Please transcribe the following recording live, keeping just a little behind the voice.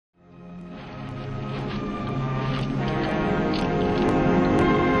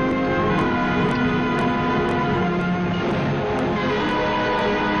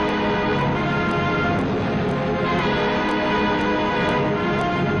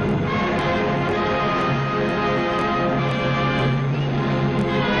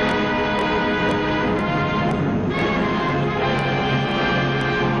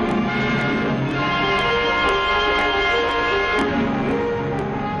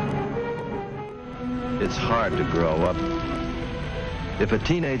It's hard to grow up. If a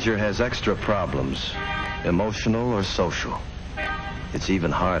teenager has extra problems, emotional or social, it's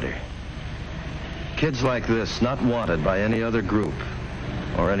even harder. Kids like this, not wanted by any other group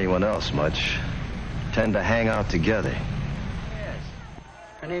or anyone else much, tend to hang out together. Yes.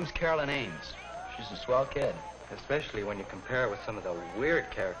 Her name's Carolyn Ames. She's a swell kid, especially when you compare her with some of the weird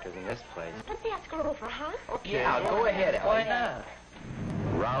characters in this place. Let's ask her over, huh? Okay. Yeah, go ahead, Ellie. Why not?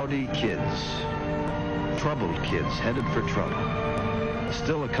 Rowdy kids. Troubled kids headed for trouble.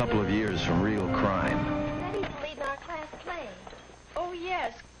 Still a couple of years from real crime. Betty's leading our class play. Oh,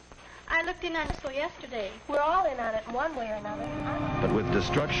 yes. I looked in on it yesterday. We're all in on it in one way or another. But with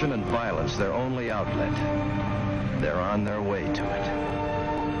destruction and violence their only outlet, they're on their way to it.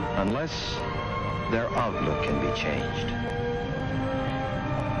 Unless their outlook can be changed.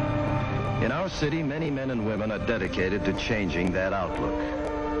 In our city, many men and women are dedicated to changing that outlook.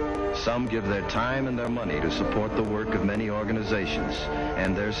 Some give their time and their money to support the work of many organizations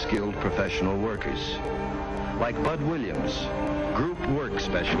and their skilled professional workers. Like Bud Williams, group work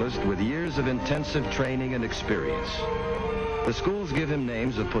specialist with years of intensive training and experience. The schools give him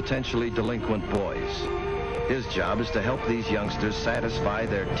names of potentially delinquent boys. His job is to help these youngsters satisfy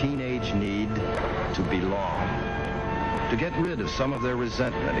their teenage need to belong, to get rid of some of their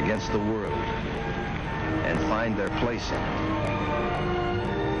resentment against the world and find their place in it.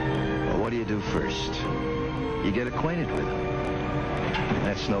 Well, what do you do first? You get acquainted with them.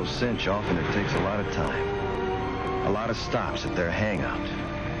 That's no cinch. Often it takes a lot of time. A lot of stops at their hangout.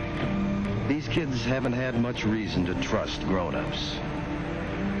 These kids haven't had much reason to trust grown-ups.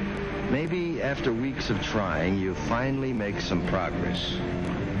 Maybe after weeks of trying, you finally make some progress.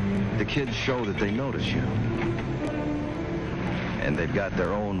 The kids show that they notice you. And they've got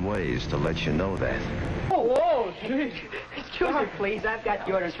their own ways to let you know that. Oh, whoa, gee. Excuse me, please. I've got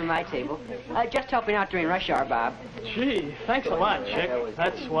the orders for my table. Just helping out during rush hour, Bob. Gee, thanks a lot, Chick.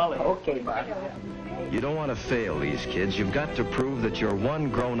 That's swelling. Okay, Bob. You don't want to fail these kids. You've got to prove that you're one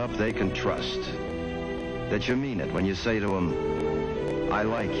grown-up they can trust. That you mean it when you say to them, I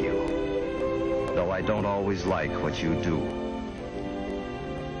like you, though I don't always like what you do.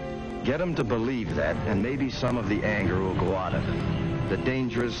 Get them to believe that, and maybe some of the anger will go out of them. The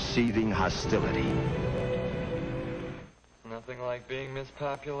dangerous, seething hostility. Nothing like being Miss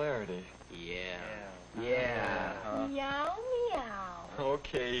Popularity. Yeah. Yeah. Meow, meow.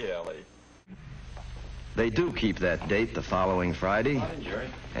 Okay, Ellie. They do keep that date the following Friday,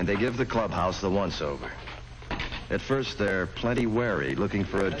 and they give the clubhouse the once-over. At first, they're plenty wary, looking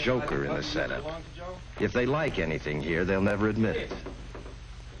for a joker in the setup. If they like anything here, they'll never admit it.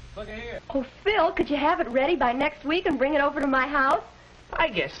 Oh, Phil, could you have it ready by next week and bring it over to my house? I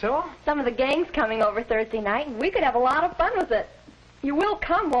guess so. Some of the gang's coming over Thursday night, and we could have a lot of fun with it. You will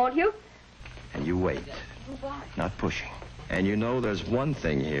come, won't you? And you wait, not pushing. And you know there's one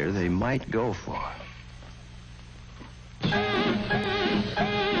thing here they might go for.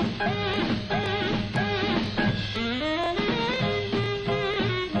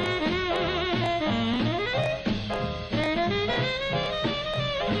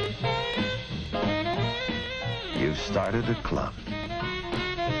 You've started a club.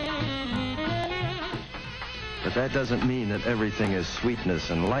 But that doesn't mean that everything is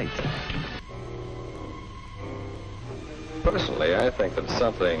sweetness and light. Personally, I think that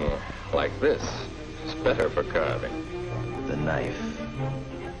something like this is better for carving. The knife.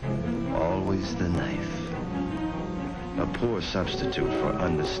 Always the knife. A poor substitute for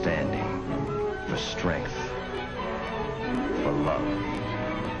understanding, for strength, for love.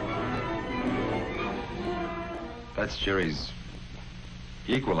 That's Jerry's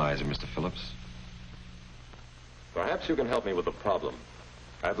equalizer, Mr. Phillips. Perhaps you can help me with the problem.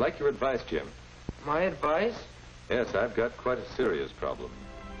 I'd like your advice, Jim. My advice? Yes, I've got quite a serious problem.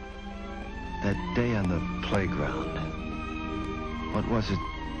 That day on the playground. What was it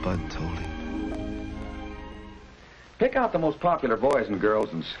Bud told him? Pick out the most popular boys and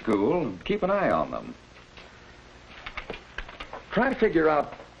girls in school and keep an eye on them. Try to figure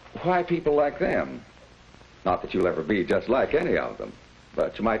out why people like them. Not that you'll ever be just like any of them,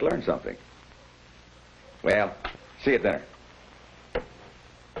 but you might learn something. Well, see you at dinner.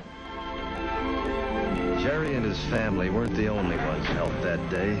 Jerry and his family weren't the only ones helped that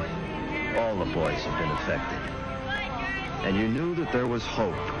day. All the boys had been affected. And you knew that there was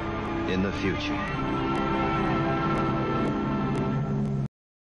hope in the future.